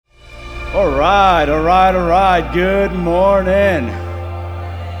All right, all right, all right. Good morning.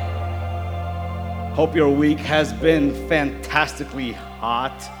 Hope your week has been fantastically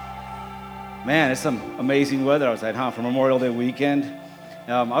hot. Man, it's some amazing weather outside, huh? For Memorial Day weekend.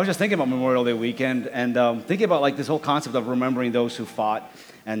 I was just thinking about Memorial Day weekend and thinking about like this whole concept of remembering those who fought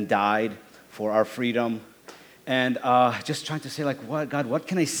and died for our freedom. And just trying to say like, God, what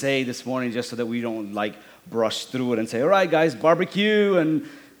can I say this morning just so that we don't like brush through it and say, all right, guys, barbecue and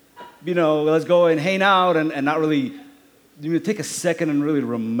let's go and hang out and not really, take a second and really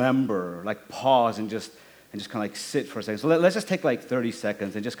remember, like pause and just kind of like sit for a second. So let's just take like 30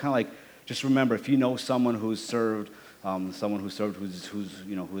 seconds and just kind of like, just remember if you know someone who's served, who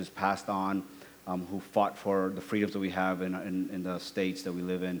has passed on, who fought for the freedoms that we have in the states that we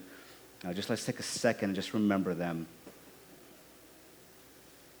live in. Just let's take a second and just remember them.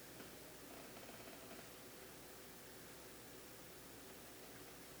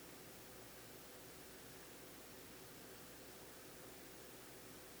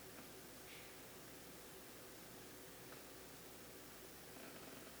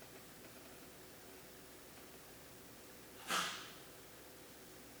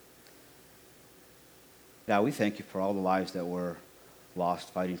 God, we thank you for all the lives that were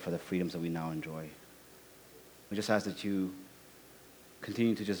lost fighting for the freedoms that we now enjoy. We just ask that you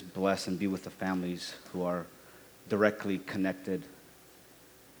continue to just bless and be with the families who are directly connected.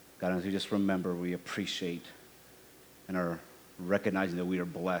 God, as we just remember, we appreciate and are recognizing that we are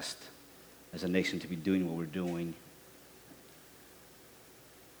blessed as a nation to be doing what we're doing.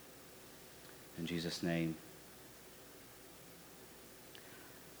 In Jesus' name.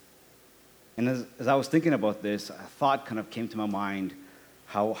 And as I was thinking about this, a thought kind of came to my mind,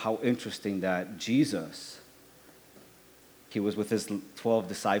 how interesting that Jesus, he was with his 12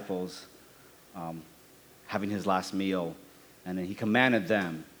 disciples having his last meal, and then he commanded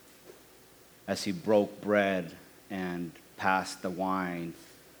them as he broke bread and passed the wine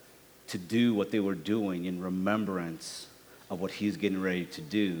to do what they were doing in remembrance of what he's getting ready to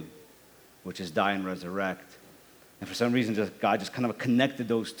do, which is die and resurrect. And for some reason, God just kind of connected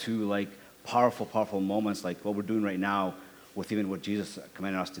those two like powerful moments like what we're doing right now with even what Jesus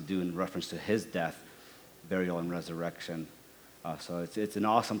commanded us to do in reference to his death, burial, and resurrection. So it's an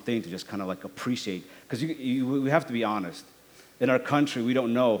awesome thing to just kind of like appreciate, because we have to be honest. In our country, we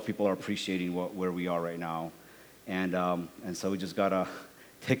don't know if people are appreciating where we are right now. And so we just got to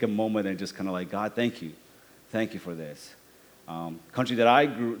take a moment and just kind of like, God, thank you. Thank you for this. Country that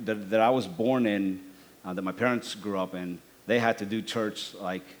I was born in, that my parents grew up in, they had to do church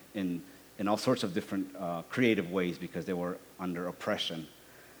like in all sorts of different creative ways because they were under oppression.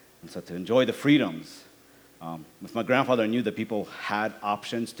 And so to enjoy the freedoms, if my grandfather knew that people had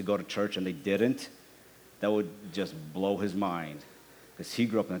options to go to church and they didn't, that would just blow his mind. Because he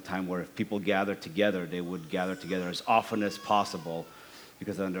grew up in a time where if people gathered together, they would gather together as often as possible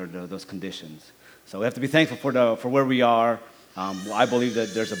because under those conditions. So we have to be thankful for where we are. I believe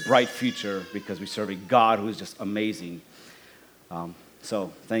that there's a bright future because we serve a God who is just amazing.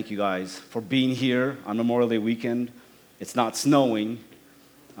 So thank you guys for being here on Memorial Day weekend. It's not snowing.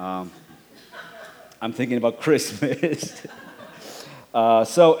 I'm thinking about Christmas.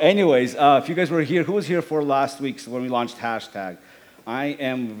 So anyways, if you guys were here, who was here for last week when we launched hashtag? I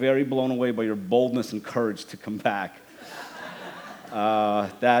am very blown away by your boldness and courage to come back.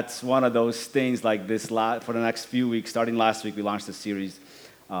 That's one of those things like this for the next few weeks. Starting last week, we launched the series,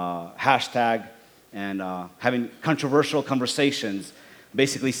 hashtag, and having controversial conversations,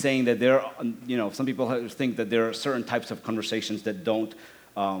 basically saying that some people think that there are certain types of conversations that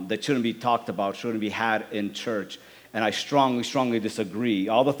that shouldn't be talked about, shouldn't be had in church. And I strongly disagree.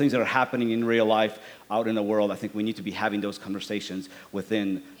 All the things that are happening in real life out in the world, I think we need to be having those conversations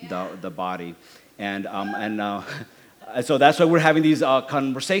within the body. And so that's why we're having these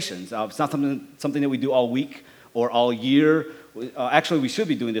conversations. It's not something that we do all week or all year. Actually, we should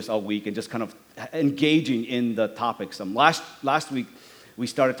be doing this all week and just kind of engaging in the topics. Last week, we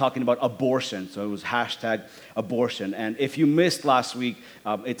started talking about abortion, so it was hashtag abortion. And if you missed last week,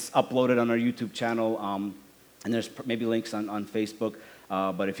 it's uploaded on our YouTube channel, and there's maybe links on Facebook.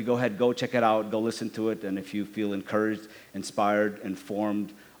 But if you go check it out, go listen to it, and if you feel encouraged, inspired,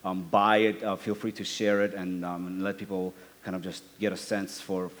 informed by it, feel free to share it and let people kind of just get a sense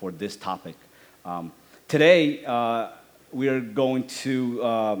for this topic. Today, we are going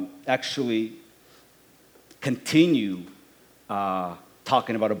to actually continue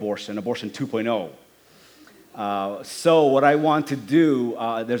talking about abortion 2.0. So what I want to do,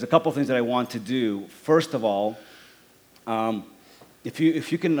 there's a couple things that I want to do. First of all, if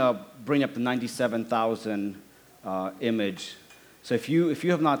you can bring up the 97,000 image, So if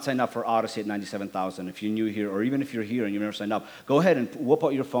you have not signed up for Odyssey at 97,000, if you're new here, or even if you're here and you've never signed up, go ahead and whip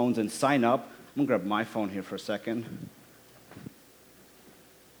out your phones and sign up. I'm going to grab my phone here for a second.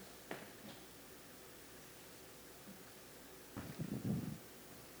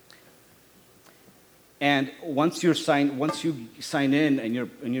 And once you sign in and you're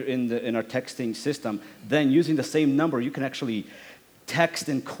in our texting system, then using the same number, you can actually text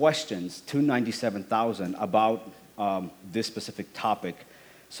in questions to 97,000 about this specific topic.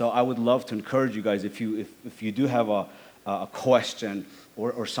 So I would love to encourage you guys, if you do have a question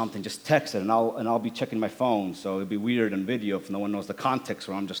or something, just text it, and I'll be checking my phone. So it'd be weird on video if no one knows the context,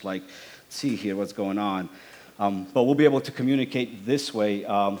 where I'm just like, see here what's going on. But we'll be able to communicate this way.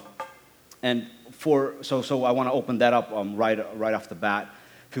 So I want to open that up right off the bat.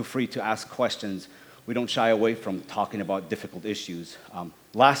 Feel free to ask questions. We don't shy away from talking about difficult issues.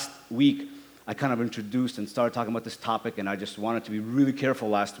 Last week, I kind of introduced and started talking about this topic, and I just wanted to be really careful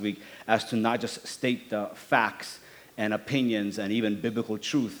last week as to not just state the facts and opinions and even biblical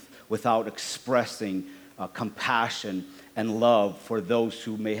truth without expressing compassion and love for those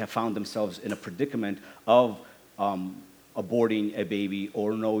who may have found themselves in a predicament of aborting a baby,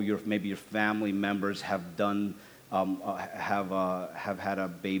 or maybe your family members have had a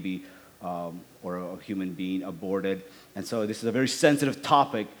baby or a human being aborted. And so this is a very sensitive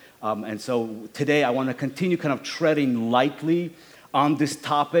topic. And so today I want to continue kind of treading lightly on this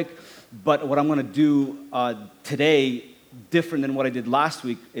topic. But what I'm going to do today, different than what I did last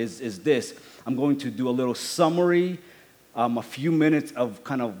week, is this. I'm going to do a little summary, a few minutes of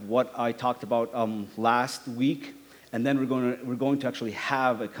kind of what I talked about last week. And then we're going to actually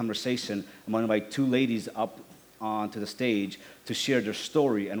have a conversation. I'm going to invite two ladies up onto the stage to share their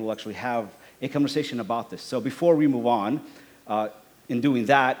story, and we'll actually have a conversation about this. So before we move on, in doing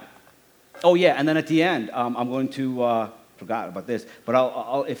that, oh yeah, and then at the end, I'm going to, forgot about this, but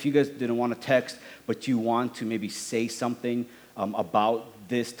I'll if you guys didn't want to text, but you want to maybe say something about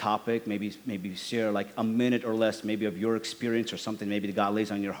this topic, maybe share like a minute or less maybe of your experience or something maybe that God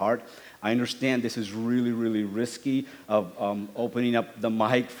lays on your heart. I understand this is really, really risky of opening up the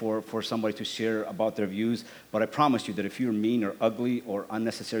mic for somebody to share about their views, but I promise you that if you're mean or ugly or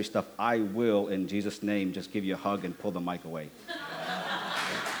unnecessary stuff, I will, in Jesus' name, just give you a hug and pull the mic away.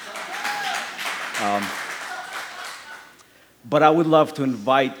 But I would love to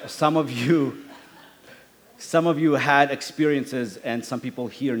invite some of you had experiences, and some people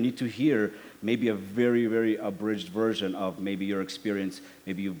here need to hear maybe a very, very abridged version of maybe your experience.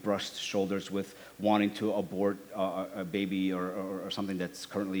 Maybe you've brushed shoulders with wanting to abort a baby or something that's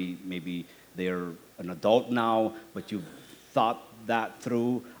currently, maybe they're an adult now, but you've thought that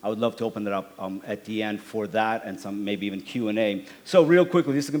through. I would love to open it up at the end for that, and some maybe even Q&A. So real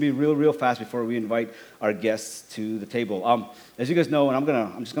quickly, this is going to be real fast before we invite our guests to the table. As you guys know, and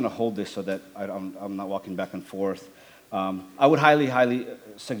I'm just going to hold this so that I'm not walking back and forth. I would highly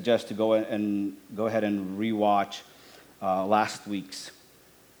suggest to go ahead and rewatch last week's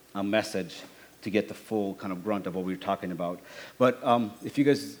message to get the full kind of grunt of what we were talking about. But if you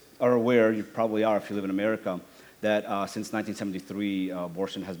guys are aware, you probably are if you live in America, that since 1973,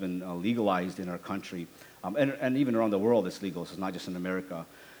 abortion has been legalized in our country, and even around the world it's legal, so it's not just in America.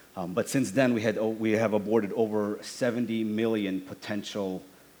 But since then, we have aborted over 70 million potential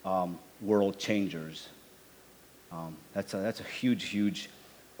world changers. That's a huge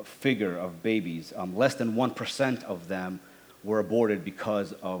figure of babies. Less than 1% of them were aborted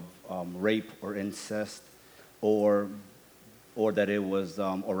because of rape or incest, or that it was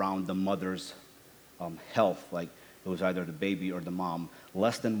around the mother's health, like it was either the baby or the mom.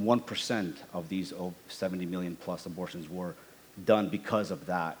 Less than 1% of these 70 million plus abortions were done because of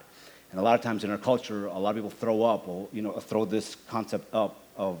that. And a lot of times in our culture, a lot of people throw this concept up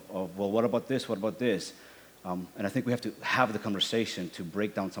of well, what about this? What about this? And I think we have to have the conversation to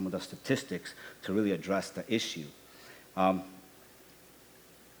break down some of the statistics to really address the issue.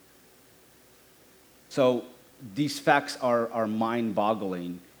 So these facts are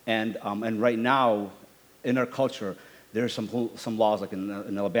mind-boggling, and right now in our culture, there are some laws like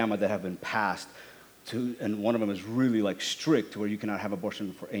in Alabama that have been passed, and one of them is really like strict, where you cannot have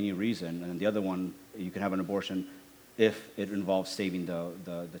abortion for any reason, and the other one, you can have an abortion if it involves saving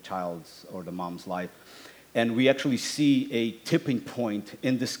the child's or the mom's life. And we actually see a tipping point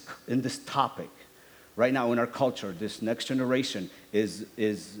in this topic right now in our culture. This next generation is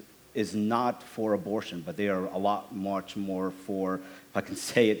not for abortion, but they are much more for, if I can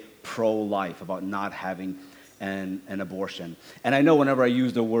say it, pro-life, about not having an abortion. And I know whenever I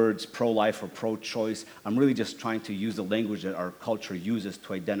use the words pro-life or pro-choice, I'm really just trying to use the language that our culture uses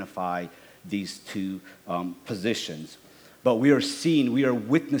to identify these two positions. But we are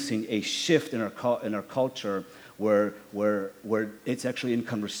witnessing a shift in our culture where it's actually in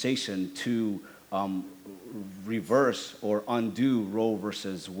conversation to reverse or undo Roe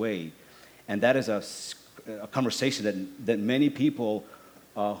versus Wade. And that is a conversation that many people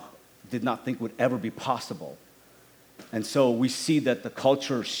did not think would ever be possible. And so we see that the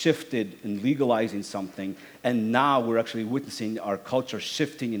culture shifted in legalizing something, and now we're actually witnessing our culture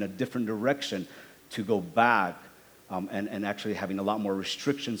shifting in a different direction to go back and actually having a lot more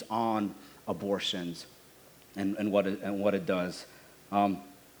restrictions on abortions and what it does.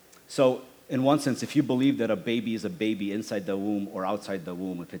 So in one sense, if you believe that a baby is a baby inside the womb or outside the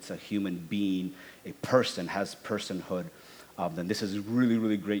womb, if it's a human being, a person has personhood, then this is really,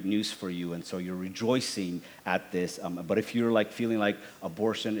 really great news for you. And so you're rejoicing at this. But if you're like feeling like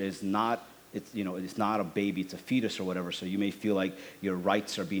abortion is not, it's not a baby, it's a fetus or whatever, so you may feel like your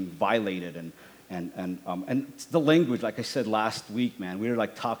rights are being violated. And the language, like I said last week, man, we were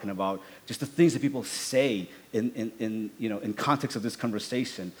like talking about just the things that people say in context of this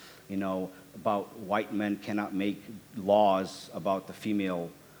conversation, about white men cannot make laws about the female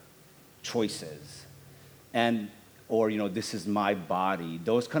choices, or this is my body.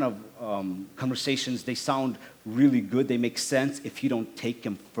 Those kind of conversations, they sound really good. They make sense if you don't take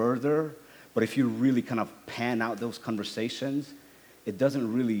them further. But if you really kind of pan out those conversations, it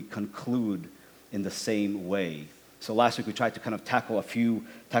doesn't really conclude in the same way. So last week we tried to kind of tackle a few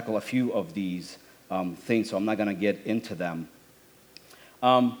of these things. So I'm not going to get into them.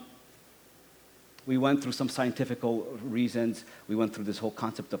 We went through some scientific reasons. We went through this whole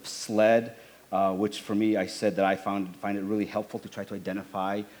concept of SLED, which for me, I said that I find it really helpful to try to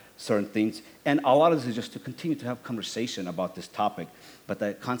identify certain things. And a lot of this is just to continue to have conversation about this topic. But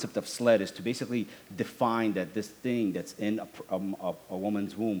the concept of SLED is to basically define that this thing that's in a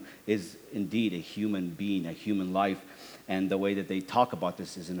woman's womb is indeed a human being, a human life. And the way that they talk about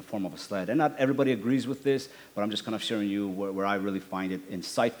this is in the form of a SLED. And not everybody agrees with this, but I'm just kind of sharing you where I really find it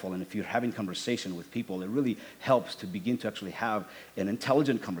insightful. And if you're having conversation with people, it really helps to begin to actually have an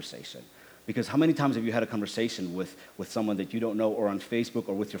intelligent conversation. Because how many times have you had a conversation with someone that you don't know, or on Facebook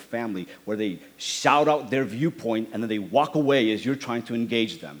or with your family, where they shout out their viewpoint and then they walk away as you're trying to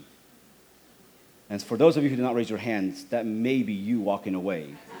engage them? And for those of you who did not raise your hands, that may be you walking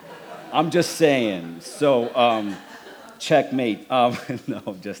away. I'm just saying. So, checkmate.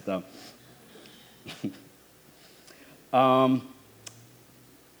 No, just...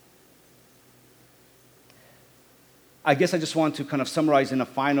 I guess I just want to kind of summarize in a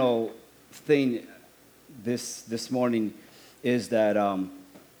final thing this morning is that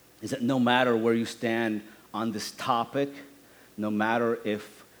no matter where you stand on this topic, no matter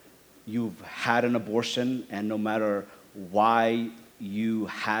if you've had an abortion and no matter why you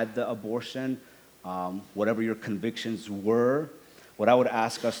had the abortion, whatever your convictions were, what I would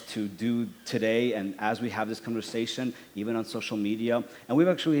ask us to do today, and as we have this conversation, even on social media, and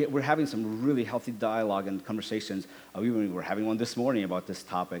we're having some really healthy dialogue and conversations. We were having one this morning about this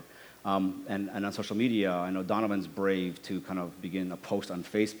topic. And on social media, I know Donovan's brave to kind of begin a post on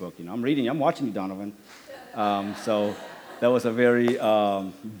Facebook. I'm watching you, Donovan. So that was a very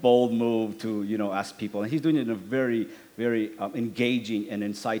bold move to, ask people. And he's doing it in a very, very engaging and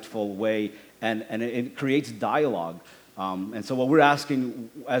insightful way, and it creates dialogue. And so what we're asking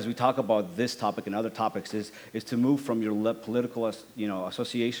as we talk about this topic and other topics is to move from your political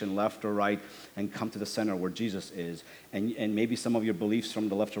association, left or right, and come to the center where Jesus is. And maybe some of your beliefs from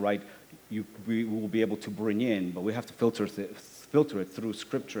the left or right we will be able to bring in, but we have to filter it through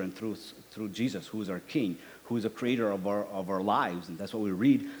Scripture and through Jesus, who is our King, who is the creator of our lives. And that's what we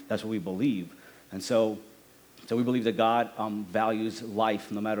read, that's what we believe. And so we believe that God values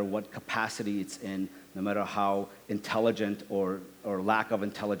life no matter what capacity it's in, no matter how intelligent or lack of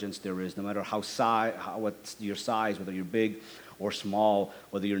intelligence there is, no matter what's your size, whether you're big or small,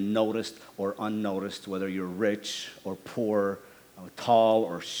 whether you're noticed or unnoticed, whether you're rich or poor, tall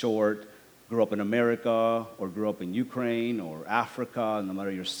or short, grew up in America or grew up in Ukraine or Africa, no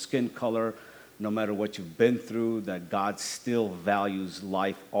matter your skin color, no matter what you've been through, that God still values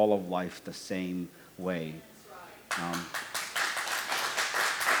life, all of life, the same way.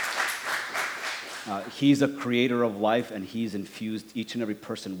 He's a creator of life, and he's infused each and every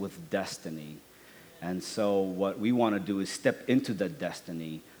person with destiny. And so what we want to do is step into that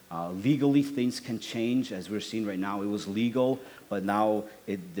destiny. Legally, things can change, as we're seeing right now. It was legal, but now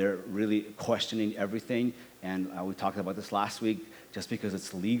they're really questioning everything. And we talked about this last week. Just because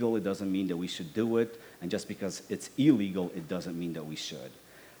it's legal, it doesn't mean that we should do it. And just because it's illegal, it doesn't mean that we should.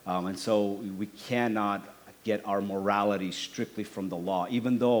 And so we cannot get our morality strictly from the law,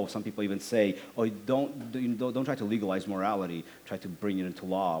 even though some people even say, oh, don't try to legalize morality, try to bring it into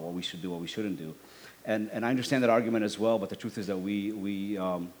law, what we should do, what we shouldn't do. And I understand that argument as well, but the truth is that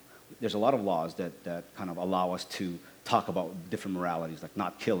there's a lot of laws that kind of allow us to talk about different moralities, like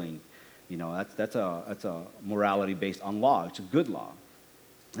not killing. That's a morality based on law. It's a good law.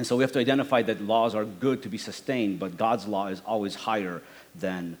 And so we have to identify that laws are good to be sustained, but God's law is always higher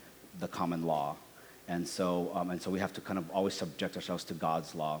than the common law. And so we have to kind of always subject ourselves to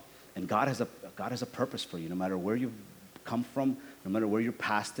God's law. And God has a purpose for you, no matter where you've come from, no matter where your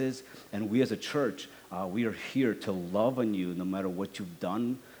past is. And we as a church, we are here to love on you no matter what you've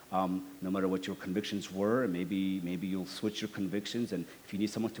done, no matter what your convictions were. And maybe you'll switch your convictions. And if you need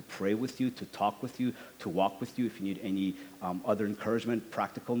someone to pray with you, to talk with you, to walk with you, if you need any other encouragement,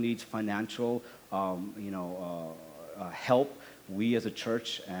 practical needs, financial, help, we as a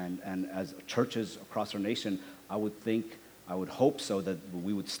church and as churches across our nation, I would hope so that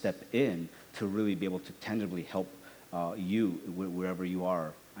we would step in to really be able to tangibly help you wherever you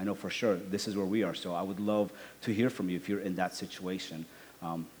are. I know for sure this is where we are, so I would love to hear from you if you're in that situation.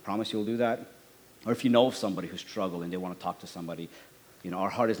 Promise you'll do that? Or if you know of somebody who's struggling and they want to talk to somebody, our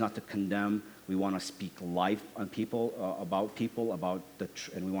heart is not to condemn. We want to speak life on people,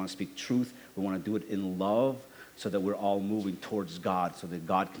 and we want to speak truth. We want to do it in love so that we're all moving towards God, so that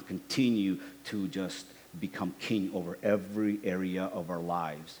God can continue to just become king over every area of our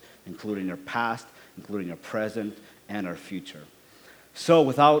lives, including our past, including our present, and our future. So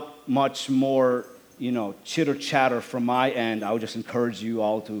without much more, chitter-chatter from my end, I would just encourage you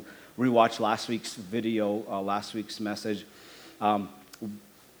all to rewatch last week's video, last week's message. And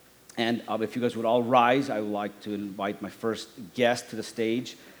if you guys would all rise, I would like to invite my first guest to the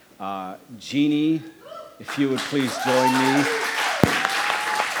stage. Jeannie, if you would please join me.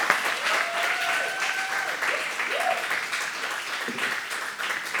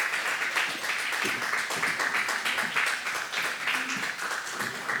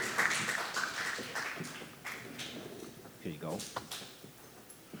 Here you go.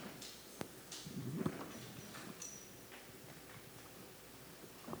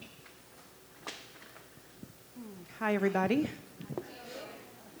 Hi, everybody.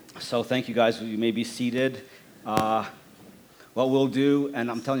 So thank you guys. You may be seated. What we'll do, and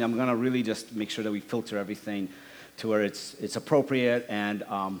I'm telling you, I'm going to really just make sure that we filter everything to where it's appropriate and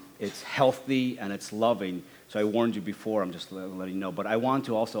it's healthy and it's loving. So I warned you before. I'm just letting you know. But I want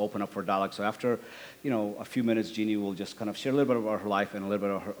to also open up for dialogue. So after, a few minutes, Jeannie will just kind of share a little bit about her life and a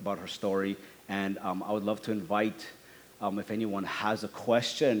little bit about her story. And I would love to invite, if anyone has a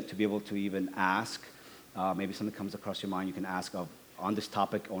question, to be able to even ask. Maybe something comes across your mind, you can ask on this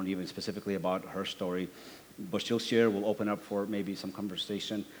topic or even specifically about her story. But she'll share, we'll open up for maybe some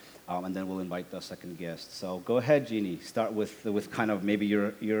conversation, and then we'll invite the second guest. So go ahead, Jeannie. Start with kind of maybe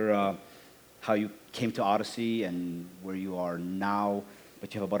your how you came to Odyssey and where you are now,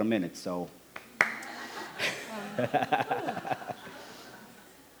 but you have about a minute, so. You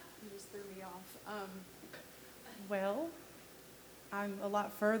just threw me off. Well, I'm a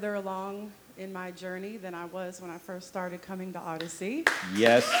lot further along in my journey than I was when I first started coming to Odyssey.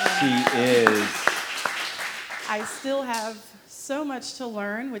 Yes, she is. I still have so much to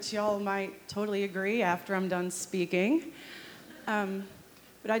learn, which y'all might totally agree after I'm done speaking.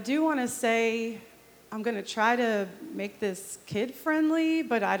 But I do want to say I'm going to try to make this kid-friendly,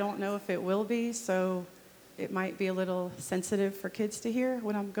 but I don't know if it will be, so it might be a little sensitive for kids to hear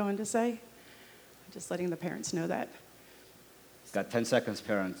what I'm going to say. I'm just letting the parents know that. Got 10 seconds,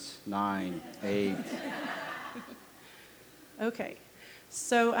 parents. 9, 8. Okay.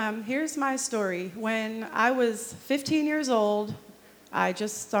 So here's my story. When I was 15 years old, I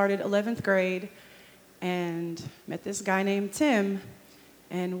just started 11th grade and met this guy named Tim,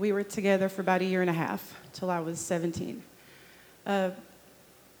 and we were together for about a year and a half till I was 17.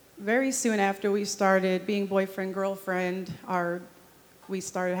 Very soon after we started being boyfriend, girlfriend, we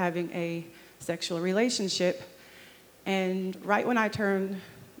started having a sexual relationship. And right when I turned,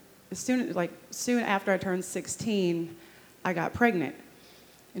 soon after I turned 16, I got pregnant.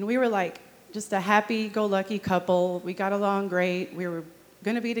 And we were like just a happy-go-lucky couple. We got along great. We were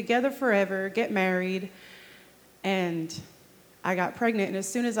going to be together forever, get married. And I got pregnant. And as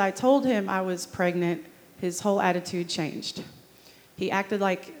soon as I told him I was pregnant, his whole attitude changed. He acted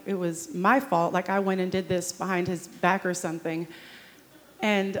like it was my fault, like I went and did this behind his back or something.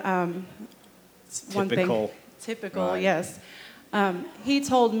 And it's one thing. Typical, right. Yes. He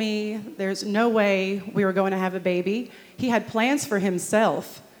told me there's no way we were going to have a baby. He had plans for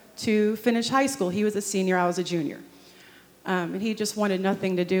himself to finish high school. He was a senior, I was a junior. And he just wanted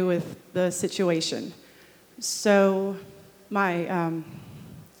nothing to do with the situation. So I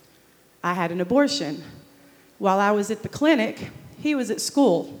had an abortion. While I was at the clinic, he was at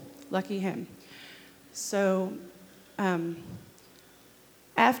school. Lucky him. So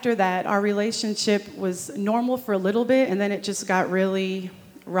after that, our relationship was normal for a little bit, and then it just got really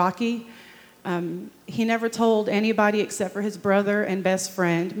rocky. He never told anybody except for his brother and best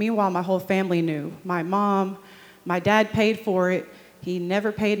friend. Meanwhile, my whole family knew. My mom, my dad paid for it. He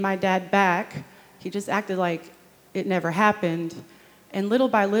never paid my dad back. He just acted like it never happened. And little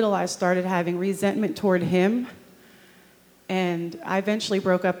by little, I started having resentment toward him. And I eventually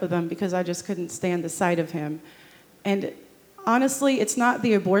broke up with him because I just couldn't stand the sight of him. And honestly, it's not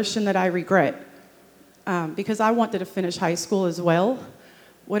the abortion that I regret, because I wanted to finish high school as well.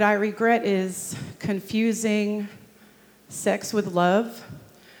 What I regret is confusing sex with love.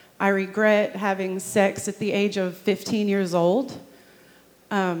 I regret having sex at the age of 15 years old.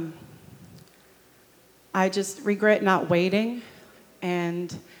 I just regret not waiting.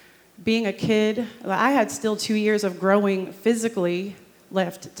 And being a kid, I had still 2 years of growing physically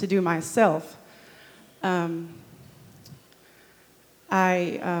left to do myself. Hold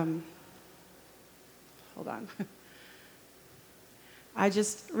on. I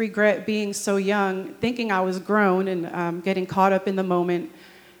just regret being so young, thinking I was grown and getting caught up in the moment.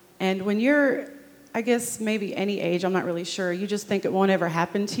 And when you're, I guess maybe any age, I'm not really sure, you just think it won't ever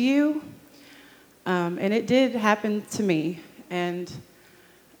happen to you. And it did happen to me. And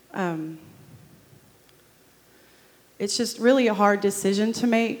it's just really a hard decision to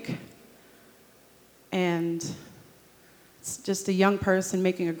make. And it's just a young person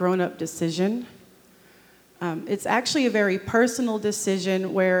making a grown-up decision. It's actually a very personal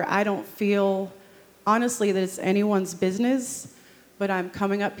decision where I don't feel, honestly, that it's anyone's business, but I'm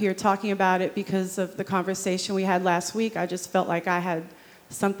coming up here talking about it because of the conversation we had last week. I just felt like I had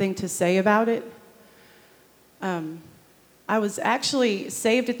something to say about it. I was actually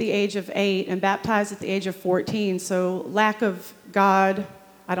saved at the age of 8 and baptized at the age of 14, so lack of God,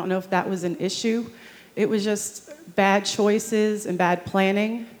 I don't know if that was an issue. It was just bad choices and bad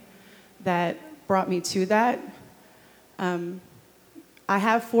planning that brought me to that. I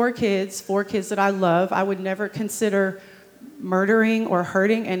have 4 kids that I love. I would never consider murdering or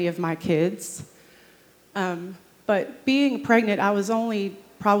hurting any of my kids. But being pregnant, I was only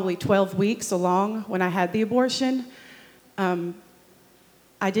probably 12 weeks along when I had the abortion.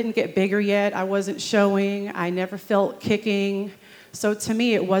 I didn't get bigger yet. I wasn't showing. I never felt kicking. So to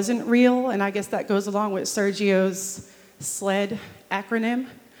me, it wasn't real. And I guess that goes along with Sergio's SLED acronym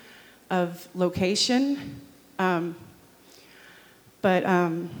of location. Yeah,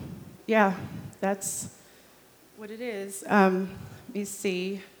 that's what it is. Let me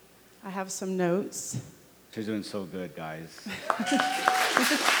see. I have some notes. She's doing so good, guys.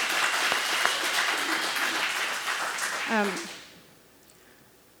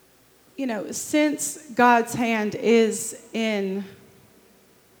 Since God's hand is in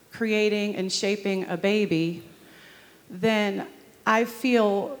creating and shaping a baby, then I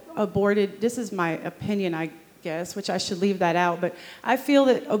feel aborted. This is my opinion, I guess, which I should leave that out, but I feel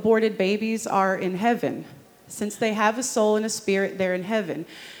that aborted babies are in heaven. Since they have a soul and a spirit, they're in heaven.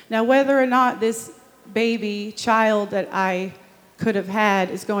 Now, whether or not this baby child that I could have had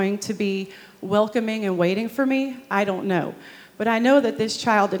is going to be welcoming and waiting for me, I don't know. But I know that this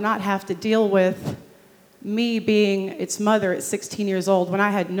child did not have to deal with me being its mother at 16 years old when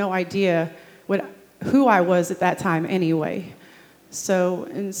I had no idea who I was at that time anyway. So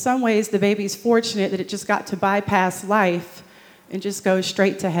in some ways, the baby's fortunate that it just got to bypass life and just go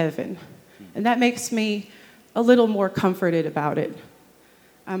straight to heaven. And that makes me a little more comforted about it.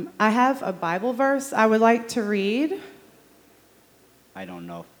 I have a Bible verse I would like to read. I don't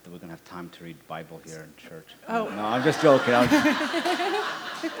know if we're going to have time to read Bible here in church. Oh. No, I'm just joking. You're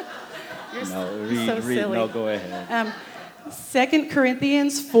read. silly. No, go ahead. 2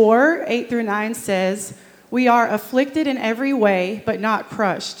 Corinthians 4, 8 through 9 says, "We are afflicted in every way, but not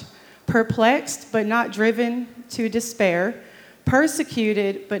crushed, perplexed, but not driven to despair,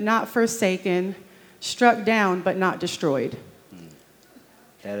 persecuted, but not forsaken, struck down, but not destroyed."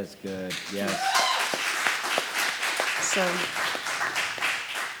 That is good, yes. So,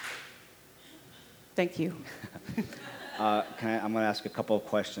 thank you. I'm going to ask a couple of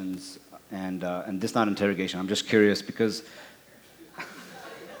questions, and this is not interrogation. I'm just curious because...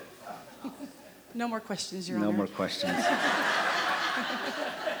 No more questions, Your Honor. No more questions.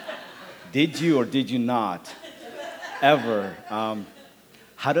 Did you or did you not ever?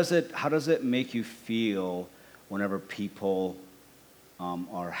 How does it make you feel whenever people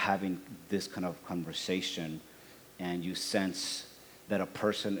are having this kind of conversation, and you sense that a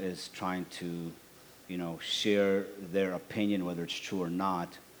person is trying to, share their opinion, whether it's true or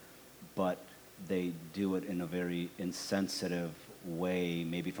not, but they do it in a very insensitive way,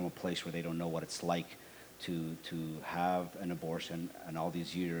 maybe from a place where they don't know what it's like to have an abortion, and all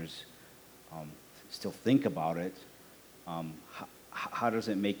these years still think about it. How does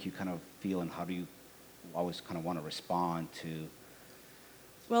it make you kind of feel, and how do you always kind of want to respond to?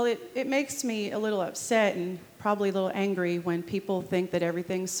 Well, it makes me a little upset and probably a little angry when people think that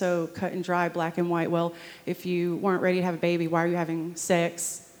everything's so cut and dry, black and white. Well, if you weren't ready to have a baby, why are you having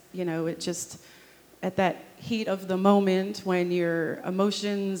sex? It just, at that heat of the moment when your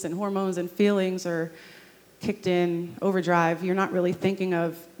emotions and hormones and feelings are kicked in overdrive, you're not really thinking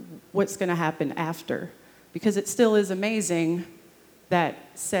of what's going to happen after. Because it still is amazing that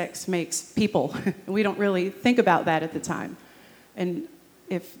sex makes people. We don't really think about that at the time. And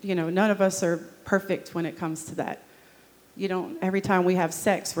if, none of us are perfect when it comes to that. Every time we have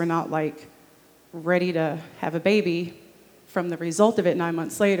sex, we're not like ready to have a baby from the result of it 9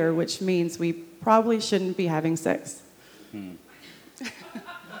 months later, which means we probably shouldn't be having sex.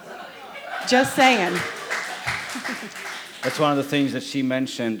 Just saying. That's one of the things that she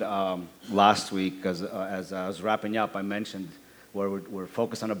mentioned last week, because as I was wrapping up, I mentioned where we're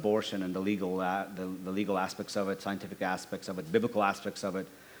focused on abortion and the legal aspects of it, scientific aspects of it, biblical aspects of it.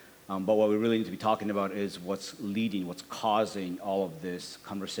 But what we really need to be talking about is what's causing all of this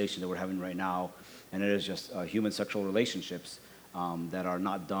conversation that we're having right now. And it is just human sexual relationships that are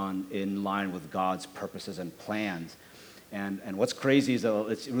not done in line with God's purposes and plans. And what's crazy is that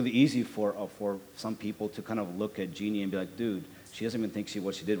it's really easy for some people to kind of look at Jeannie and be like, dude, she doesn't even think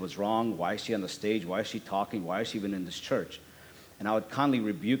what she did was wrong. Why is she on the stage? Why is she talking? Why is she even in this church? And I would kindly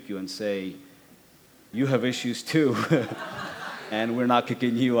rebuke you and say, you have issues too, and we're not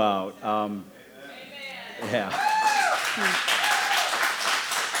kicking you out. Yeah.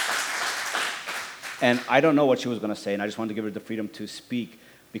 And I don't know what she was going to say, and I just wanted to give her the freedom to speak,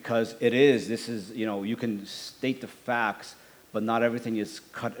 because this is, you can state the facts, but not everything is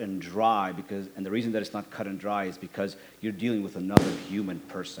cut and dry, and the reason that it's not cut and dry is because you're dealing with another human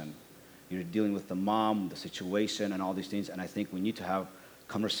person. You're dealing with the mom, the situation, and all these things. And I think we need to have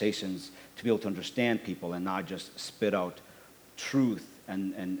conversations to be able to understand people and not just spit out truth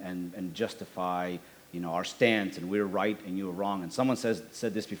and justify, our stance, and we're right and you're wrong. And someone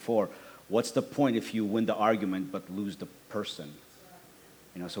said this before: what's the point if you win the argument but lose the person?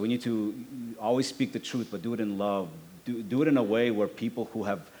 So we need to always speak the truth, but do it in love. Do it in a way where people who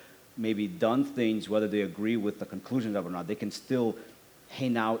have maybe done things, whether they agree with the conclusions of it or not, they can still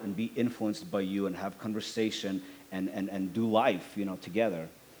hang out and be influenced by you and have conversation and do life, together.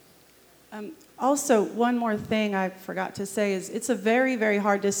 Also, one more thing I forgot to say is it's a very, very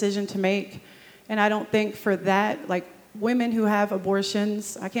hard decision to make. And I don't think for that, like women who have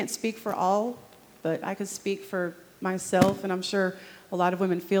abortions, I can't speak for all, but I could speak for myself, and I'm sure a lot of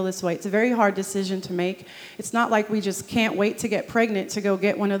women feel this way. It's a very hard decision to make. It's not like we just can't wait to get pregnant to go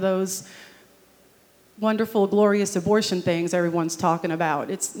get one of those wonderful, glorious abortion things everyone's talking about.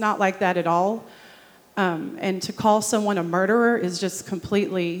 It's not like that at all. And to call someone a murderer is just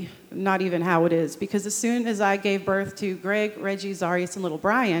completely not even how it is. Because as soon as I gave birth to Greg, Reggie, Zarius, and little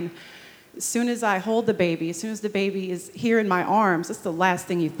Brian, as soon as I hold the baby, as soon as the baby is here in my arms, that's the last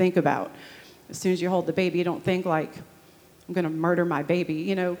thing you think about. As soon as you hold the baby, you don't think like, I'm going to murder my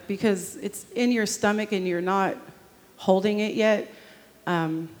baby, because it's in your stomach and you're not holding it yet.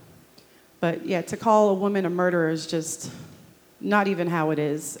 But yeah, to call a woman a murderer is just not even how it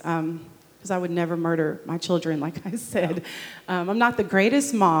is, because I would never murder my children, like I said. I'm not the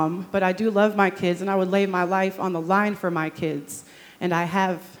greatest mom, but I do love my kids, and I would lay my life on the line for my kids, and I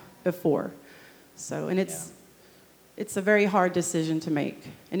have before. So, and it's a very hard decision to make.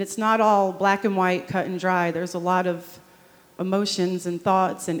 And it's not all black and white, cut and dry. There's a lot of emotions and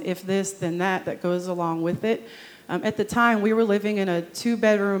thoughts and if this, then that goes along with it. At the time, we were living in a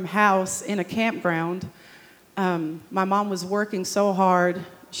 2-bedroom house in a campground. My mom was working so hard,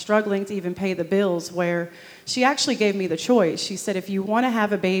 struggling to even pay the bills, where she actually gave me the choice. She said, if you want to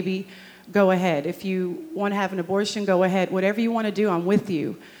have a baby, go ahead. If you want to have an abortion, go ahead. Whatever you want to do, I'm with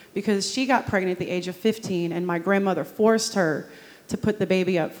you. Because she got pregnant at the age of 15, and my grandmother forced her to put the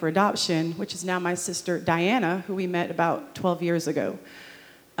baby up for adoption, which is now my sister Diana, who we met about 12 years ago.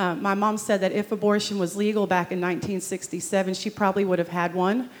 My mom said that if abortion was legal back in 1967, she probably would have had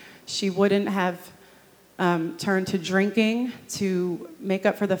one. She wouldn't have turned to drinking to make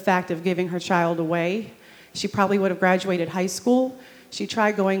up for the fact of giving her child away. She probably would have graduated high school. She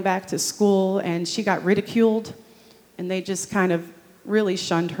tried going back to school, and she got ridiculed, and they just kind of really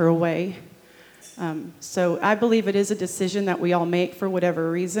shunned her away. So I believe it is a decision that we all make for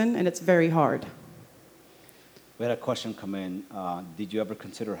whatever reason, and it's very hard. We had a question come in. Did you ever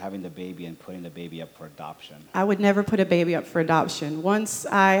consider having the baby and putting the baby up for adoption? I would never put a baby up for adoption. Once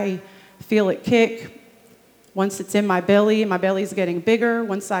I feel it kick, once it's in my belly and my belly's getting bigger,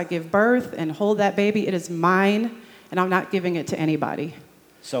 once I give birth and hold that baby, it is mine, and I'm not giving it to anybody.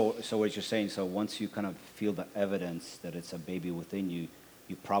 So what you're saying, so once you kind of feel the evidence that it's a baby within you,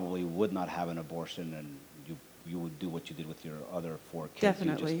 you probably would not have an abortion, and you would do what you did with your other 4 kids.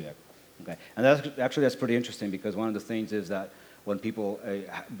 Definitely. Okay, and that's pretty interesting, because one of the things is that when people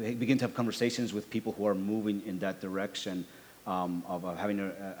begin to have conversations with people who are moving in that direction of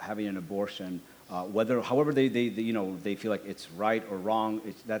having an abortion, however they feel like it's right or wrong,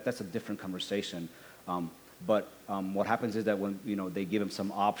 that's a different conversation. But what happens is that when they give them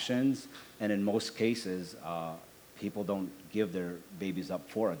some options, and in most cases, people don't give their babies up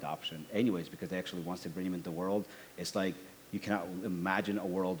for adoption, anyways, because they actually want to bring them into the world. It's like you cannot imagine a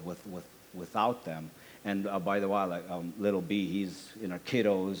world without them. And by the way, like little B, he's in our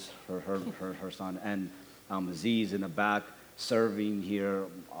kiddos, her son, and Z's in the back serving here,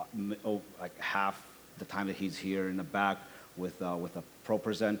 like half the time that he's here in the back with a pro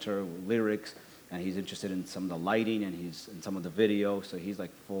presenter, with lyrics. And he's interested in some of the lighting, and he's in some of the video. So he's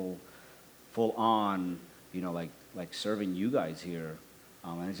like full on, like serving you guys here,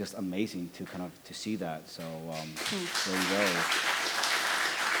 and it's just amazing to see that. So there you go.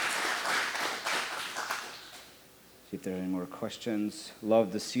 See if there are any more questions.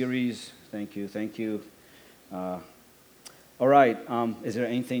 Love the series. Thank you. All right. Is there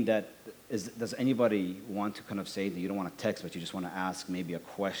anything does anybody want to kind of say that you don't want to text, but you just want to ask maybe a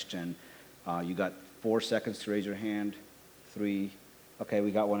question? You got 4 seconds to raise your hand. 3. Okay,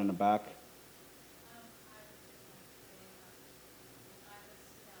 we got one in the back.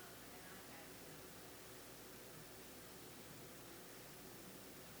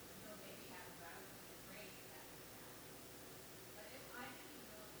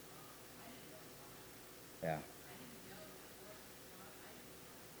 Yeah.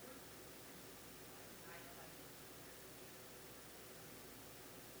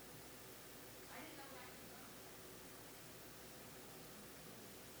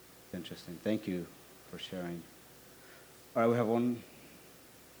 Interesting. Thank you for sharing. All right, we have one.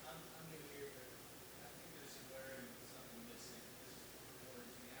 I'm new here, but I think there's some glaring something missing. This is words.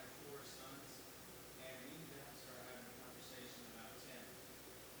 We have 4 sons, and we need to start having a conversation about Tim.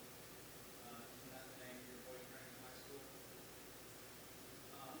 Isn't that the name of your boyfriend in high school?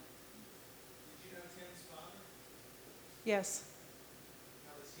 Did you know Tim's father? Yes.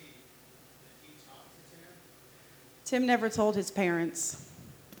 How was he? Did he talk to Tim? Tim never told his parents.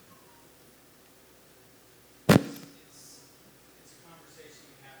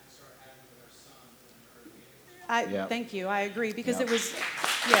 Yep. Thank you. I agree, because Yep. it was,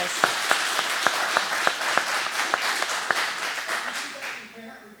 yes.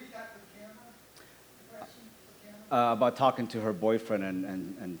 About talking to her boyfriend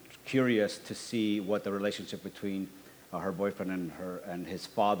and curious to see what the relationship between her boyfriend and his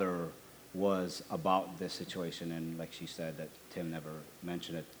father was about this situation. And like she said, that Tim never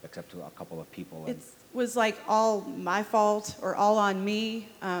mentioned it except to a couple of people. It was like all my fault or all on me.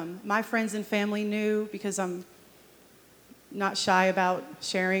 My friends and family knew, because I'm not shy about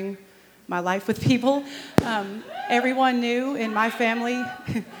sharing my life with people. Everyone knew in my family.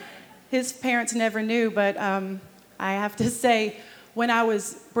 His parents never knew, but I have to say, when I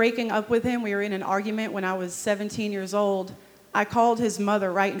was breaking up with him, we were in an argument when I was 17 years old. I called his mother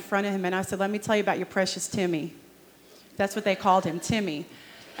right in front of him, and I said, "Let me tell you about your precious Timmy." That's what they called him, Timmy.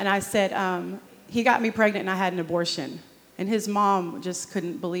 And I said, he got me pregnant and I had an abortion. And his mom just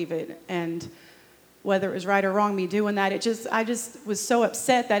couldn't believe it. And whether it was right or wrong, me doing that, I just was so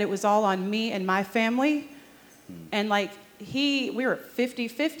upset that it was all on me and my family. And like we were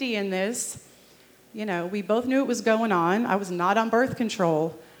 50-50 in this. We both knew it was going on. I was not on birth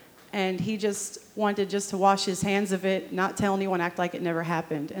control. And he just wanted to wash his hands of it, not tell anyone, act like it never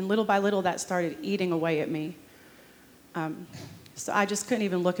happened. And little by little, that started eating away at me. So I just couldn't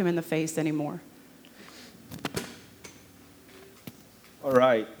even look him in the face anymore. All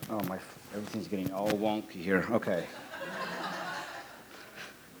right. Oh, everything's getting all wonky here. Okay.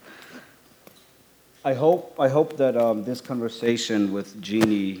 I hope that this conversation with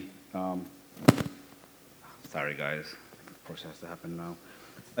Jeannie. Sorry, guys. Of course, it has to happen now.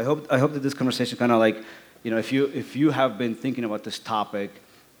 I hope that this conversation kind of like, if you have been thinking about this topic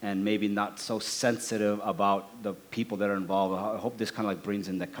and maybe not so sensitive about the people that are involved, I hope this kind of like brings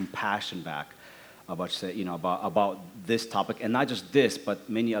in the compassion back. about say, about this topic, and not just this, but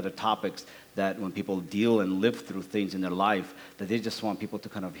many other topics that when people deal and live through things in their life, that they just want people to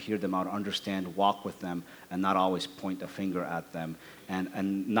kind of hear them out, understand, walk with them, and not always point a finger at them.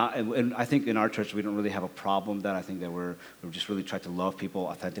 And I think in our church we don't really have a problem with that. I think that we're just really trying to love people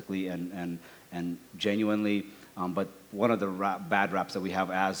authentically and genuinely. But one of the bad raps that we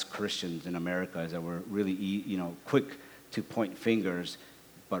have as Christians in America is that we're really quick to point fingers,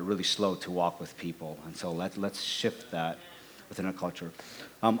 but really slow to walk with people. And so let's shift that within our culture.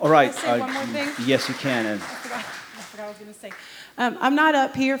 All right. Can I say one more thing? Yes, you can. And I forgot what I was going to say. I'm not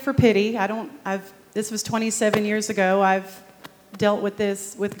up here for pity. This was 27 years ago. I've dealt with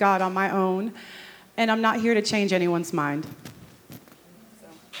this with God on my own, and I'm not here to change anyone's mind.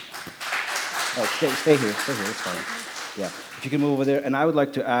 stay here. It's fine. Yeah. If you can move over there. And I would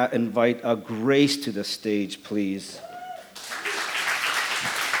like to invite Grace to the stage, please.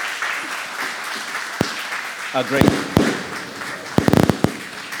 Grace.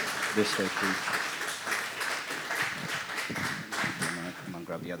 This way, please. Come on,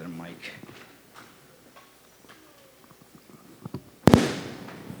 grab the other mic.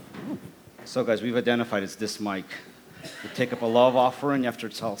 So, guys, we've identified it's this mic. We take up a love offering after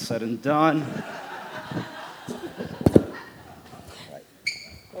it's all said and done. Right.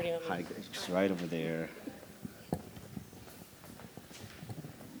 Hi, just right over there.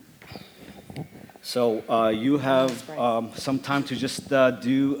 So you have some time to just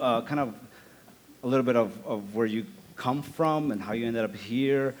do kind of a little bit of where you come from and how you ended up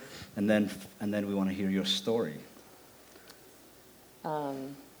here, and then we want to hear your story.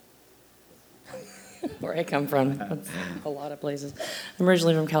 Where I come from, that's a lot of places. I'm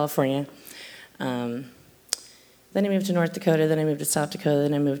originally from California. Then I moved to North Dakota, then I moved to South Dakota,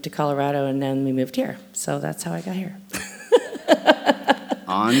 then I moved to Colorado, and then we moved here. So that's how I got here.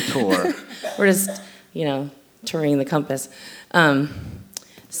 On tour. We're just, touring the compass.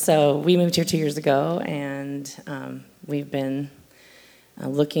 So we moved here 2 years ago, and we've been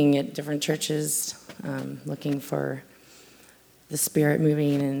looking at different churches, looking for the Spirit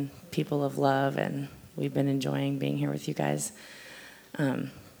moving and people of love, and we've been enjoying being here with you guys.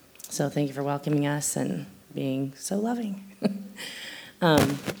 So thank you for welcoming us and being so loving.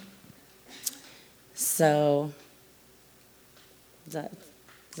 So is that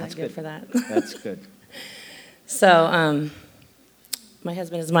good for that? That's good. So my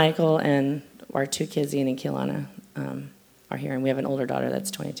husband is Michael, and our two kids, Ian and Keilana, are here, and we have an older daughter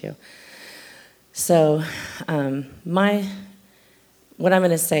that's 22. So what I'm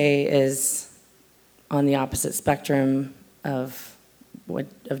going to say is on the opposite spectrum of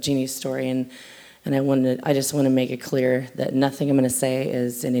Jeannie's story, and I just want to make it clear that nothing I'm going to say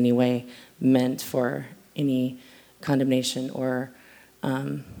is in any way meant for any condemnation or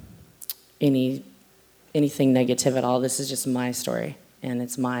anything negative at all. This is just my story, and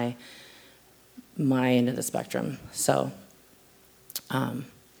it's my end of the spectrum. So my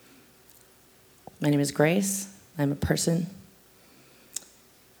name is Grace. I'm a person.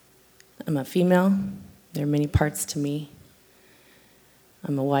 I'm a female. There are many parts to me.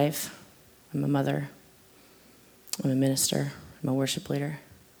 I'm a wife. I'm a mother. I'm a minister. I'm a worship leader.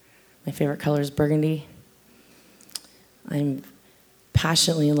 My favorite color is burgundy. I'm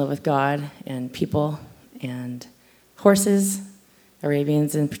passionately in love with God and people and horses,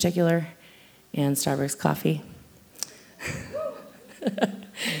 Arabians in particular, and Starbucks coffee. I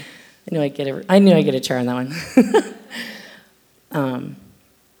knew I'd get a chair on that one.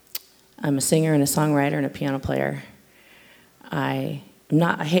 I'm a singer and a songwriter and a piano player. I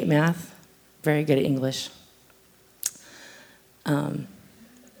hate math, very good at English. I've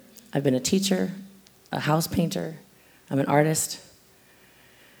been a teacher, a house painter. I'm an artist.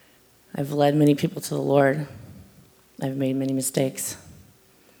 I've led many people to the Lord. I've made many mistakes.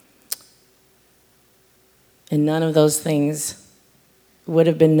 And none of those things would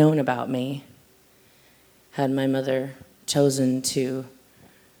have been known about me had my mother chosen to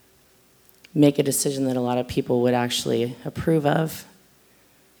make a decision that a lot of people would actually approve of,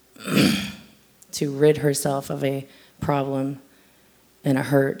 to rid herself of a problem and a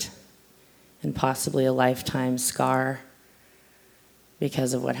hurt and possibly a lifetime scar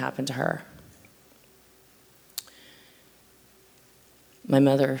because of what happened to her. My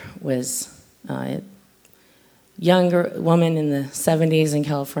mother was a younger woman in the 70s in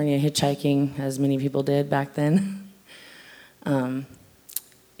California, hitchhiking, as many people did back then.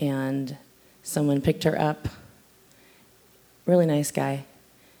 And someone picked her up, really nice guy,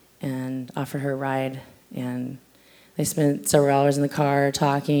 and offered her a ride. And they spent several hours in the car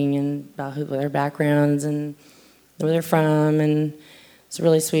talking and about their backgrounds and where they're from. And It's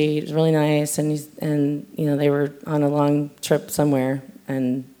really sweet. It was really nice, and they were on a long trip somewhere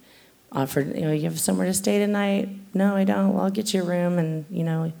and offered, you have somewhere to stay tonight? No, I don't. Well, I'll get you a room, and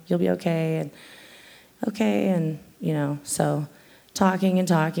you'll be okay. And okay, and so talking and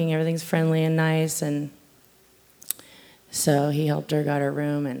talking, everything's friendly and nice, and so he helped her, got her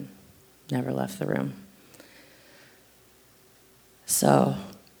room, and never left the room. So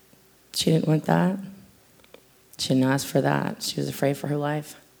she didn't want that. She didn't ask for that. She was afraid for her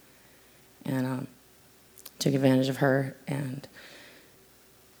life, and took advantage of her. And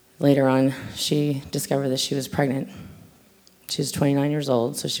later on, she discovered that she was pregnant. She was 29 years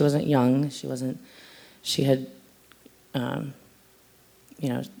old, so she wasn't young. She had,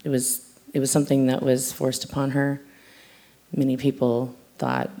 it was something that was forced upon her. Many people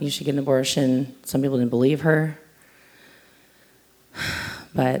thought you should get an abortion. Some people didn't believe her.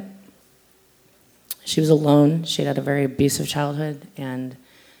 But she was alone. She had a very abusive childhood and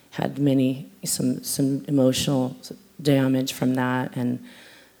had some emotional damage from that, and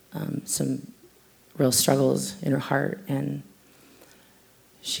some real struggles in her heart. And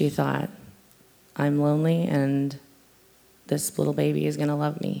she thought, I'm lonely, and this little baby is going to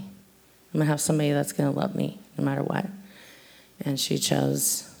love me. I'm going to have somebody that's going to love me no matter what. And she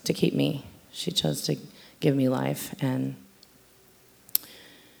chose to keep me. She chose to give me life. And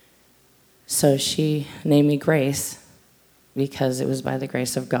so she named me Grace because it was by the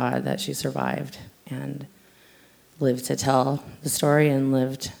grace of God that she survived and lived to tell the story and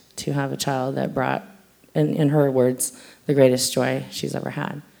lived to have a child that brought, in her words, the greatest joy she's ever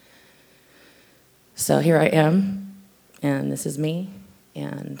had. So here I am, and this is me,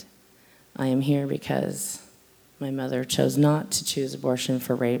 and I am here because my mother chose not to choose abortion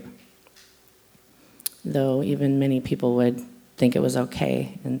for rape, though even many people would think it was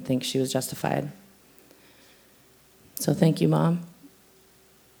okay and think she was justified. So thank you, Mom.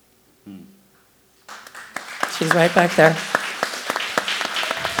 She's right back there.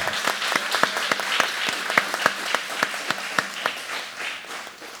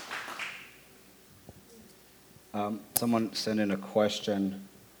 Someone sent in a question,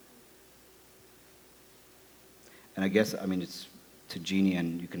 and I guess, it's to Jeannie,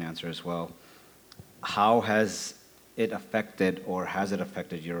 and you can answer as well. How has it affected, or has it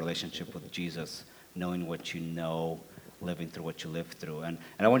affected your relationship with Jesus, knowing what you know, living through what you lived through? And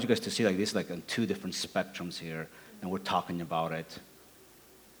I want you guys to see this on two different spectrums here, and we're talking about it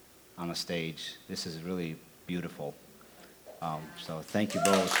on a stage. This is really beautiful. So thank you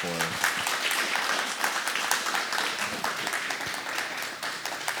both for...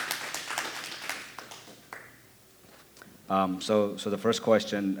 So the first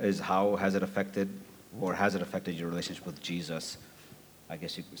question is, how has it affected, or has it affected your relationship with Jesus? I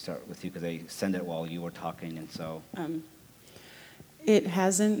guess you could start with you, because they sent it while you were talking, and so... It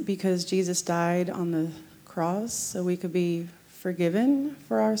hasn't, because Jesus died on the cross so we could be forgiven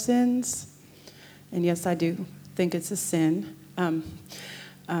for our sins. And yes, I do think it's a sin.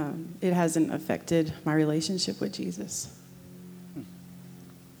 It hasn't affected my relationship with Jesus.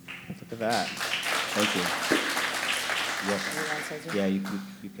 Look at that. Thank you. Yes. Yeah, you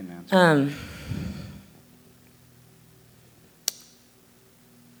can answer.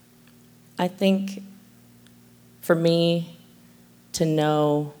 I think for me to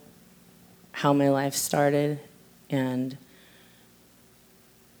know how my life started and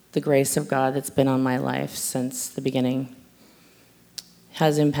the grace of God that's been on my life since the beginning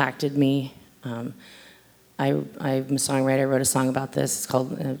has impacted me. I'm a songwriter. I wrote a song about this. It's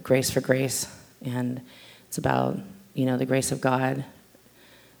called Grace for Grace, and it's about the grace of God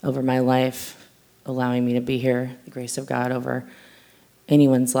over my life, allowing me to be here, the grace of God over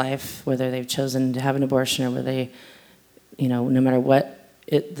anyone's life, whether they've chosen to have an abortion or whether they, no matter what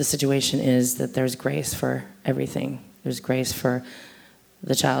the situation is, that there's grace for everything. There's grace for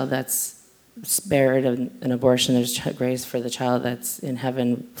the child that's spared an abortion. There's grace for the child that's in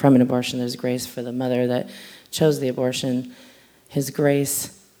heaven from an abortion. There's grace for the mother that chose the abortion. His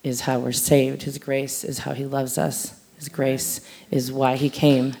grace is how we're saved. His grace is how he loves us. His grace is why he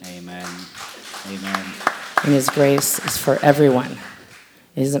came. Amen. Amen. And his grace is for everyone.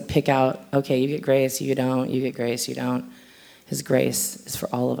 He doesn't pick out, okay, you get grace, you don't, you get grace, you don't. His grace is for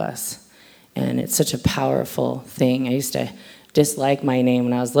all of us. And it's such a powerful thing. I used to dislike my name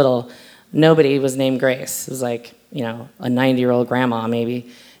when I was little. Nobody was named Grace. It was like, a 90-year-old grandma maybe.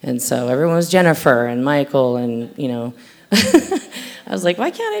 And so everyone was Jennifer and Michael and, I was like,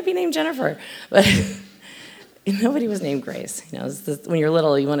 why can't I be named Jennifer? But nobody was named Grace. When you're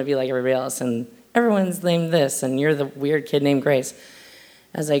little, you want to be like everybody else, and everyone's named this, and you're the weird kid named Grace.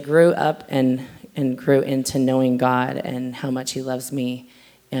 As I grew up and and grew into knowing God and how much he loves me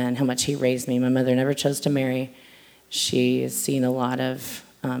and how much he raised me. My mother never chose to marry. She has seen a lot of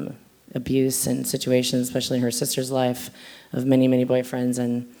abuse and situations, especially in her sister's life, of many, many boyfriends.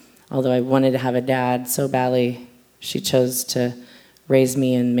 And although I wanted to have a dad so badly, she chose to raise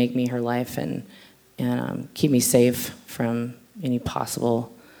me and make me her life and keep me safe from any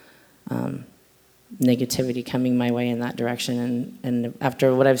possible negativity coming my way in that direction. And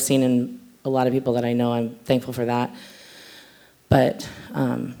after what I've seen in a lot of people that I know, I'm thankful for that. But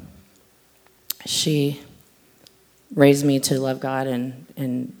she raised me to love God,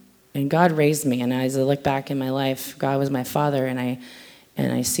 and God raised me. And as I look back in my life, God was my father, and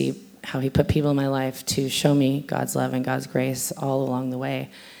I see how he put people in my life to show me God's love and God's grace all along the way.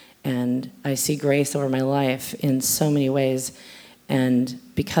 And I see grace over my life in so many ways. And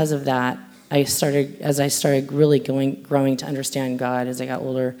because of that, as I started really growing to understand God as I got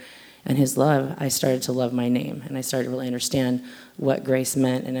older and his love, I started to love my name. And I started to really understand what grace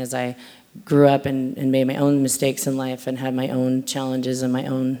meant. And as I grew up and made my own mistakes in life and had my own challenges and my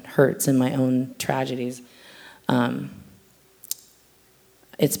own hurts and my own tragedies,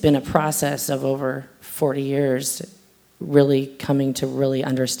 it's been a process of over 40 years really coming to really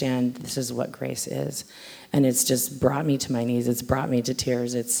understand this is what grace is. And it's just brought me to my knees. It's brought me to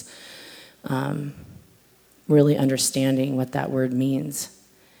tears. It's really understanding what that word means.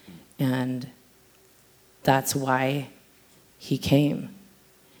 And that's why he came.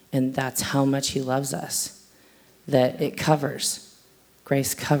 And that's how much he loves us. That it covers.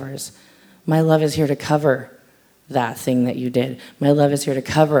 Grace covers. My love is here to cover that thing that you did. My love is here to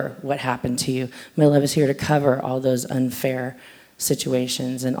cover what happened to you. My love is here to cover all those unfair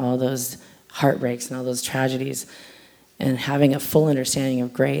situations and all those heartbreaks and all those tragedies. And having a full understanding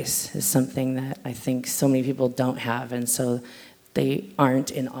of grace is something that I think so many people don't have, and so they aren't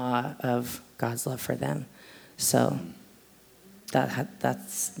in awe of God's love for them. So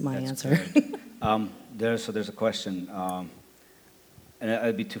that's my answer. There's a question, and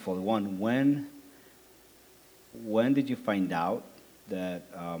it'd be twofold. One, when did you find out that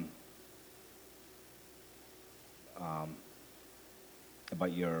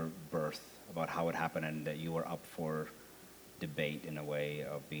about your birth, about how it happened, and that you were up for debate in a way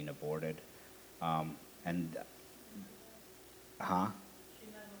of being aborted? That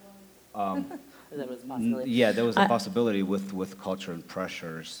was a possibility. Yeah, there was a possibility with culture and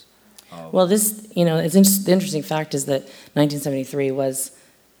pressures. Well, the interesting fact is that 1973 was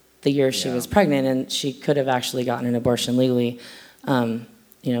the year she was pregnant, and she could have actually gotten an abortion legally.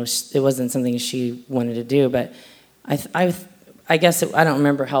 It wasn't something she wanted to do, but I guess I don't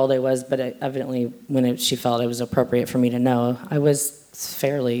remember how old I was, but evidently when she felt it was appropriate for me to know, I was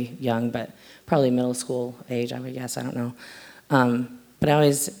fairly young, but probably middle school age, I would guess. I don't know.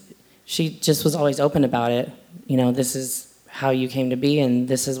 But she just was always open about it. This is how you came to be, and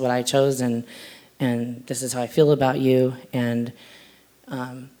this is what I chose, and this is how I feel about you. And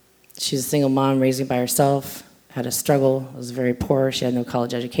she's a single mom raising by herself, had a struggle, was very poor. She had no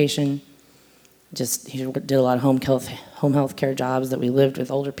college education. He did a lot of home health care jobs that we lived with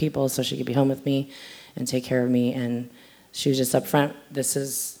older people so she could be home with me and take care of me. And she was just upfront, this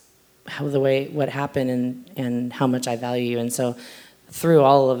is what happened and how much I value you. And so through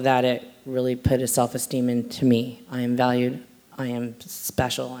all of that, it really put a self-esteem into me. I am valued. I am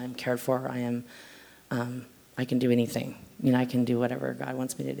special. I am cared for. I can do anything. I can do whatever God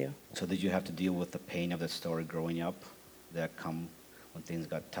wants me to do. So did you have to deal with the pain of that story growing up that come when things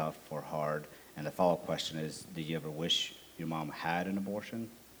got tough or hard? And the follow-up question is, did you ever wish your mom had an abortion?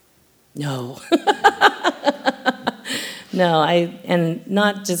 No. No, and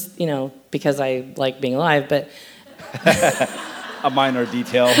not just, because I like being alive, but... A minor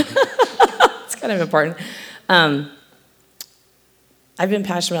detail. It's kind of important. I've been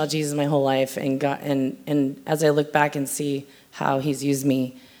passionate about Jesus my whole life, and as I look back and see how he's used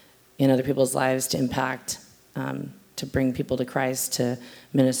me in other people's lives to impact, to bring people to Christ, to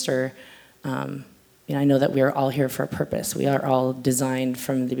minister, I know that we are all here for a purpose. We are all designed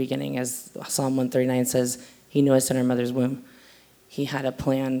from the beginning. As Psalm 139 says, he knew us in our mother's womb. He had a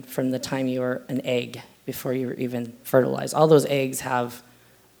plan from the time you were an egg, before you were even fertilized. All those eggs have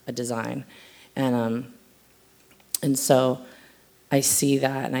a design. And so I see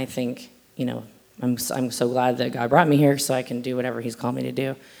that, and I think, I'm so glad that God brought me here so I can do whatever he's called me to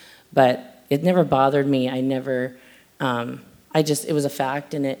do. But it never bothered me. I never... it was a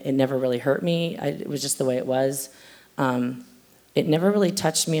fact, and it never really hurt me. It was just the way it was. It never really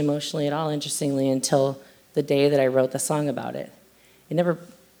touched me emotionally at all, interestingly, until the day that I wrote the song about it. I never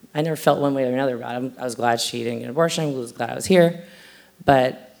felt one way or another about it. I was glad she didn't get an abortion. I was glad I was here.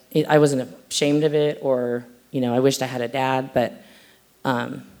 But I wasn't ashamed of it, or, I wished I had a dad, but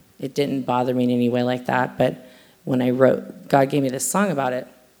it didn't bother me in any way like that. But when I wrote, God gave me this song about it,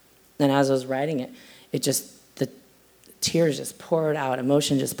 and as I was writing it, the tears just poured out,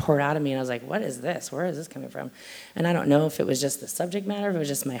 emotion just poured out of me, and I was like, what is this? Where is this coming from? And I don't know if it was just the subject matter, if it was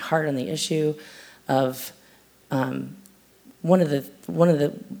just my heart on the issue of one of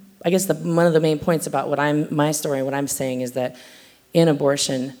the main points about my story, what I'm saying is that in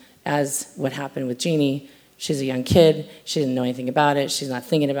abortion, as what happened with Jeannie, she's a young kid, she didn't know anything about it, she's not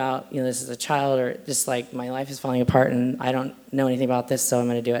thinking about, this is a child, or just like, my life is falling apart and I don't know anything about this, so I'm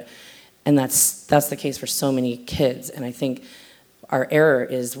gonna do it. And that's the case for so many kids. And I think our error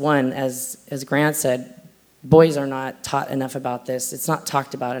is, one, as Grant said, boys are not taught enough about this. It's not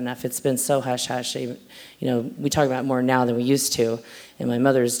talked about enough. It's been so hush-hush. We talk about it more now than we used to in my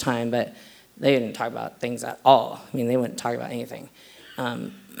mother's time, but they didn't talk about things at all. They wouldn't talk about anything.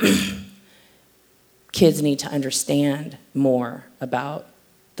 Kids need to understand more about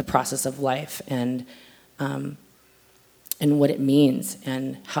the process of life and what it means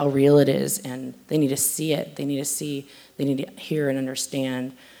and how real it is, and they need to see it. They need to hear and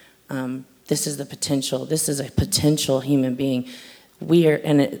understand. This is the potential. This is a potential human being.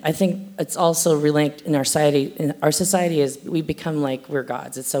 I think it's also related in our society. Our society is, we become like we're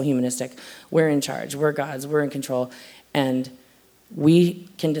gods. It's so humanistic. We're in charge. We're gods. We're in control, and we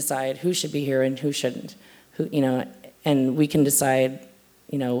can decide who should be here and who shouldn't. And we can decide,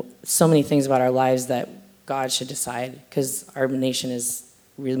 so many things about our lives that God should decide, because our nation is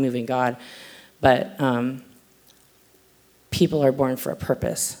removing God. But people are born for a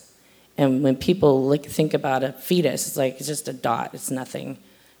purpose. And when people think about a fetus, it's just a dot, it's nothing.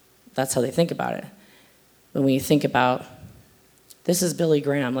 That's how they think about it. When we think about, this is Billy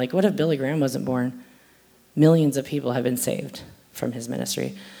Graham, what if Billy Graham wasn't born? Millions of people have been saved from his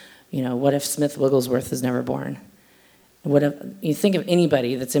ministry. What if Smith Wigglesworth was never born? What if you think of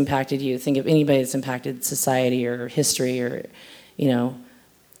anybody that's impacted you, think of anybody that's impacted society or history, or,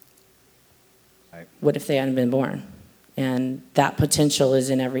 what if they hadn't been born? And that potential is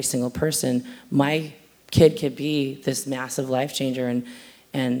in every single person. My kid could be this massive life changer,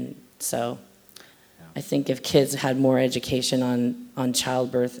 and so I think if kids had more education on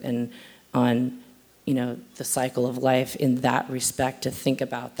childbirth and on the cycle of life in that respect, to think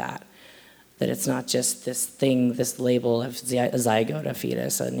about that it's not just this thing, this label of a zygote, a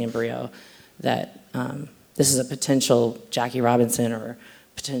fetus, an embryo, that this is a potential Jackie Robinson or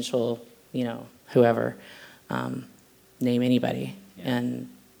potential, whoever. Name anybody, and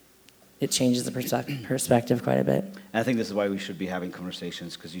it changes the perspective quite a bit. And I think this is why we should be having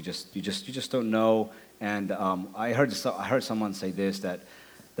conversations, because you just don't know. And I heard someone say this, that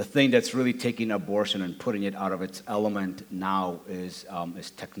the thing that's really taking abortion and putting it out of its element now is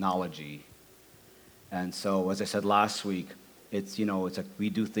technology. And so, as I said last week, it's like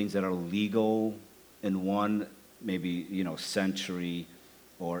we do things that are legal in one century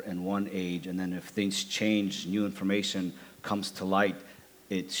or in one age, and then if things change, new information comes to light,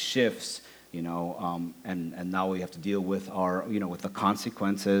 it shifts, and now we have to deal with with the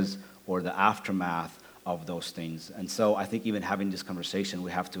consequences or the aftermath of those things. And so I think even having this conversation, we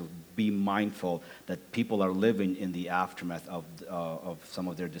have to be mindful that people are living in the aftermath of some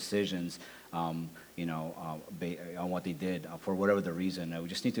of their decisions, on what they did for whatever the reason. We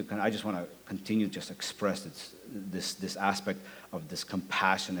just need to. I just want to continue to just express this aspect of this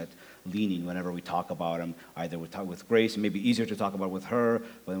compassionate leaning whenever we talk about them. Either we talk with Grace, it may be easier to talk about with her,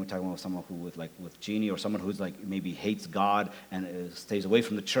 but then we're talking about someone who with Jeannie, or someone who's maybe hates God and stays away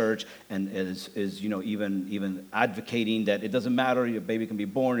from the church and is even advocating that it doesn't matter, your baby can be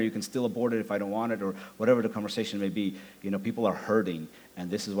born, or you can still abort it if I don't want it, or whatever the conversation may be. People are hurting,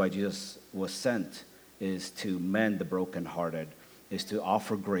 and this is why Jesus was sent, is to mend the brokenhearted, is to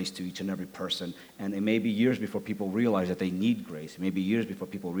offer grace to each and every person. And it may be years before people realize that they need grace. It may be years before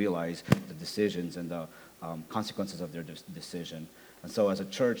people realize the decisions and the consequences of their decision. And so as a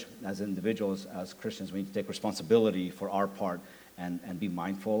church, as individuals, as Christians, we need to take responsibility for our part and be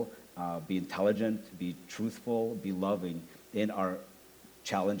mindful, be intelligent, be truthful, be loving in our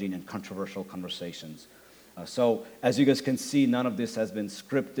challenging and controversial conversations. So as you guys can see, none of this has been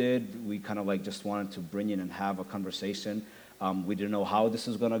scripted. We kind of just wanted to bring in and have a conversation. We didn't know how this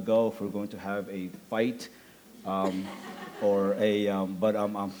is going to go, if we're going to have a fight or a,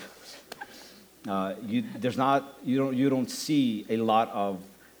 you don't see a lot of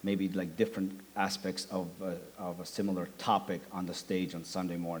maybe different aspects of a similar topic on the stage on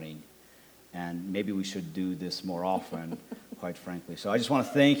Sunday morning. And maybe we should do this more often, quite frankly. So I just want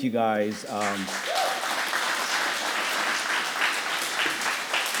to thank you guys.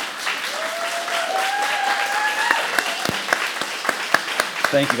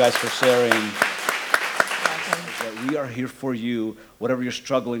 Thank you guys for sharing. That we are here for you, whatever you're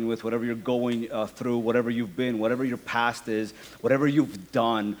struggling with, whatever you're going through, whatever you've been, whatever your past is, whatever you've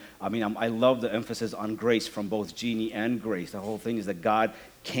done. I mean, I love the emphasis on grace from both Jeannie and Grace. The whole thing is that God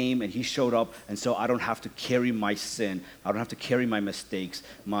came and he showed up, and so I don't have to carry my sin. I don't have to carry my mistakes,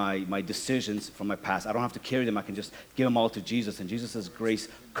 my decisions from my past. I don't have to carry them. I can just give them all to Jesus, and Jesus' grace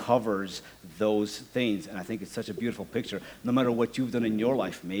covers those things. And I think it's such a beautiful picture. No matter what you've done in your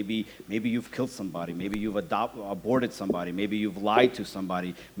life, maybe you've killed somebody, maybe you've aborted somebody, maybe you've lied to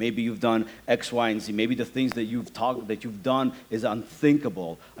somebody, maybe you've done X, Y, and Z. Maybe the things that you've done is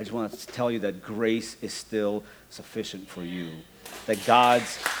unthinkable. I just want to tell you that grace is still sufficient for you. That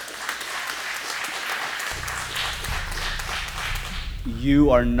you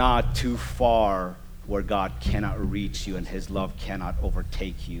are not too far where God cannot reach you and his love cannot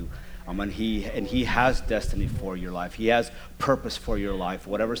overtake you. And he has destiny for your life. He has purpose for your life.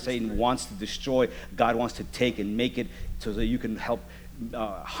 Whatever Satan wants to destroy, God wants to take and make it so that you can help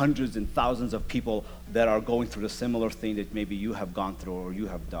hundreds and thousands of people that are going through the similar thing that maybe you have gone through or you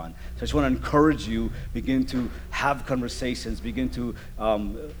have done. So I just want to encourage you, begin to have conversations, begin to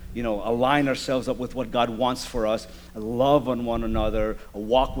align ourselves up with what God wants for us, love on one another,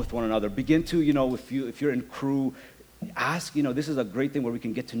 walk with one another. Begin to, if you're in crew, ask, this is a great thing where we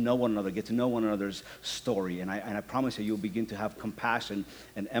can get to know one another, get to know one another's story. And I promise you'll begin to have compassion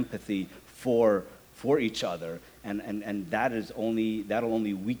and empathy for each other. And that'll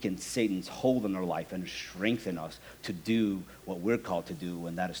only weaken Satan's hold on our life and strengthen us to do what we're called to do,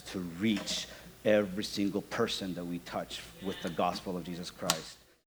 and that is to reach every single person that we touch with the gospel of Jesus Christ.